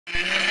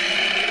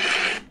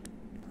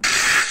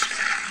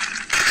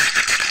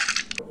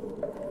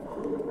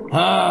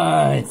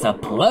It's a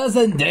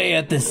pleasant day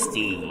at the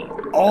sea.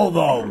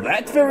 Although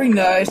that's very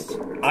nice,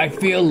 I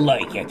feel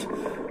like it.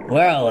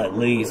 Well, at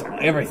least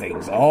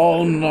everything's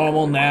all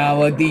normal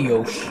now at the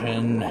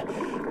ocean.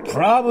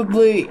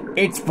 Probably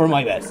it's for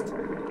my best.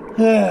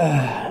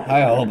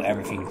 I hope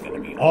everything's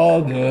gonna be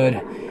all good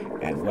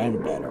and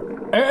then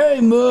better.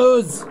 Hey,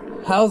 Moose!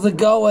 How's it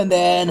going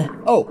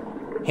then? Oh,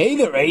 hey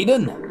there,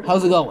 Aiden.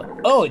 How's it going?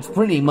 Oh, it's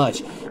pretty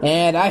much.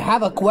 And I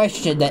have a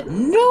question that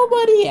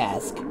nobody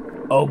asked.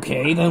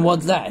 Okay, then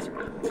what's that?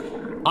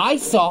 I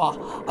saw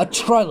a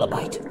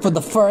Trilobite for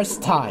the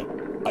first time.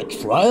 A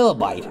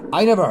Trilobite?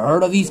 I never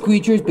heard of these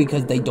creatures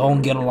because they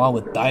don't get along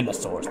with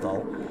dinosaurs,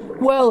 though.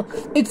 Well,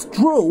 it's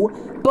true,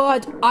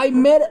 but I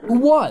met it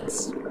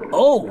once.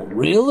 Oh,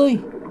 really?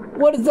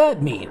 What does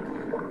that mean?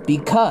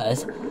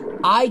 Because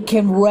I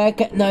can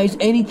recognize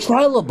any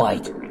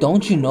Trilobite.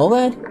 Don't you know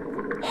that?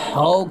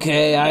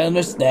 Okay, I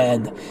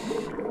understand.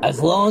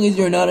 As long as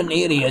you're not an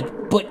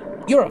idiot. But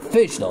you're a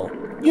fish, though.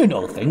 You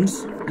know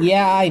things.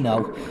 Yeah, I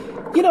know.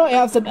 You know, I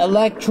have some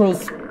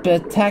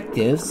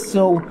electrospectactives,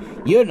 so,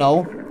 you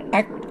know,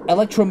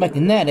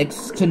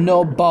 electromagnetics to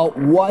know about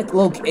what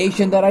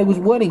location that I was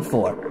waiting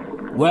for.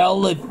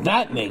 Well, if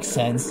that makes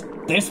sense,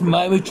 this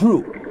might be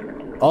true.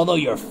 Although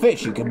you're a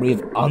fish, you can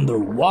breathe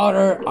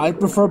underwater. I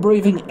prefer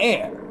breathing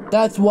air.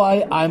 That's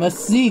why I'm a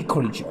sea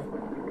creature.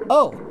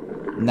 Oh,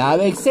 now it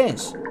makes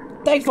sense.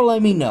 Thanks for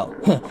letting me know.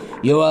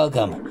 You're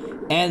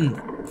welcome.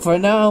 And for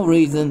no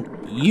reason,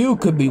 you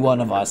could be one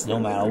of us no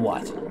matter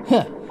what.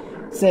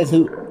 Says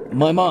who?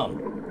 My mom.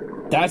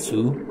 That's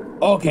who.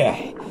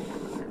 Okay.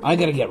 I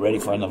gotta get ready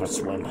for another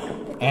swim.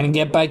 And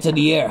get back to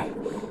the air.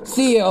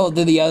 See you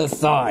to the other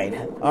side.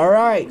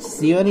 Alright,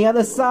 see you on the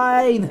other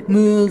side,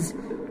 Moose.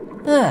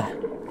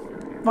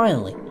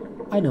 Finally,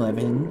 I know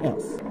everything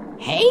else.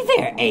 Hey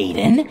there,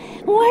 Aiden.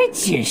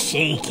 What you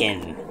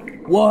shaking?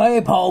 Well,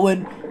 hey,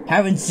 Paulwin.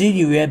 Haven't seen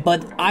you yet,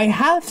 but I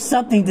have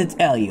something to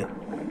tell you.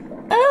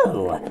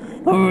 Oh,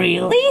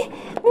 really?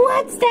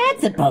 What's that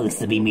supposed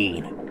to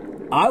mean?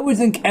 I was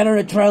encountering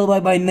a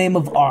trilobite by the name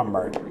of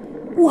Armored.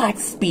 What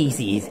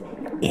species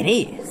it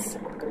is?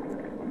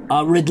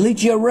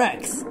 Redlichia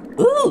rex.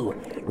 Ooh,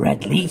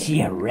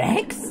 Redlichia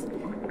rex?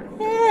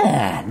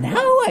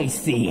 Now I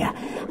see.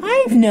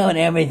 I've known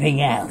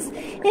everything else.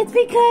 It's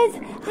because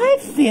I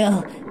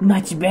feel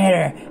much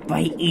better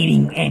by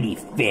eating any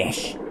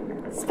fish.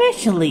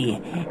 Especially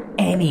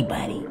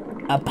anybody,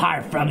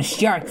 apart from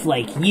sharks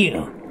like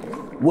you.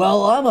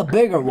 Well, I'm a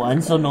bigger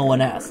one, so no one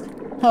asked.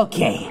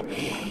 Okay,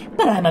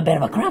 but I'm a bit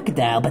of a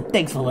crocodile, but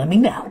thanks for letting me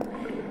know.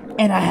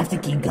 And I have to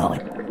keep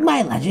going.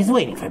 My lunch is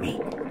waiting for me.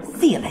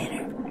 See you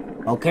later.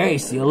 Okay,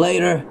 see you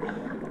later.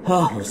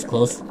 Oh, that was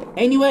close.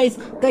 Anyways,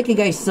 thank you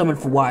guys so much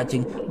for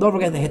watching. Don't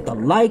forget to hit the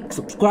like,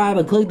 subscribe,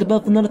 and click the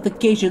bell for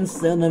notifications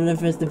so you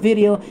never miss the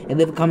video, and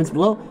leave comments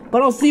below.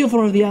 But I'll see you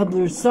from the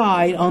other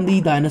side on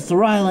the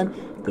Dinosaur Island.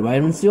 Goodbye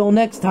and see you all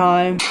next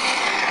time.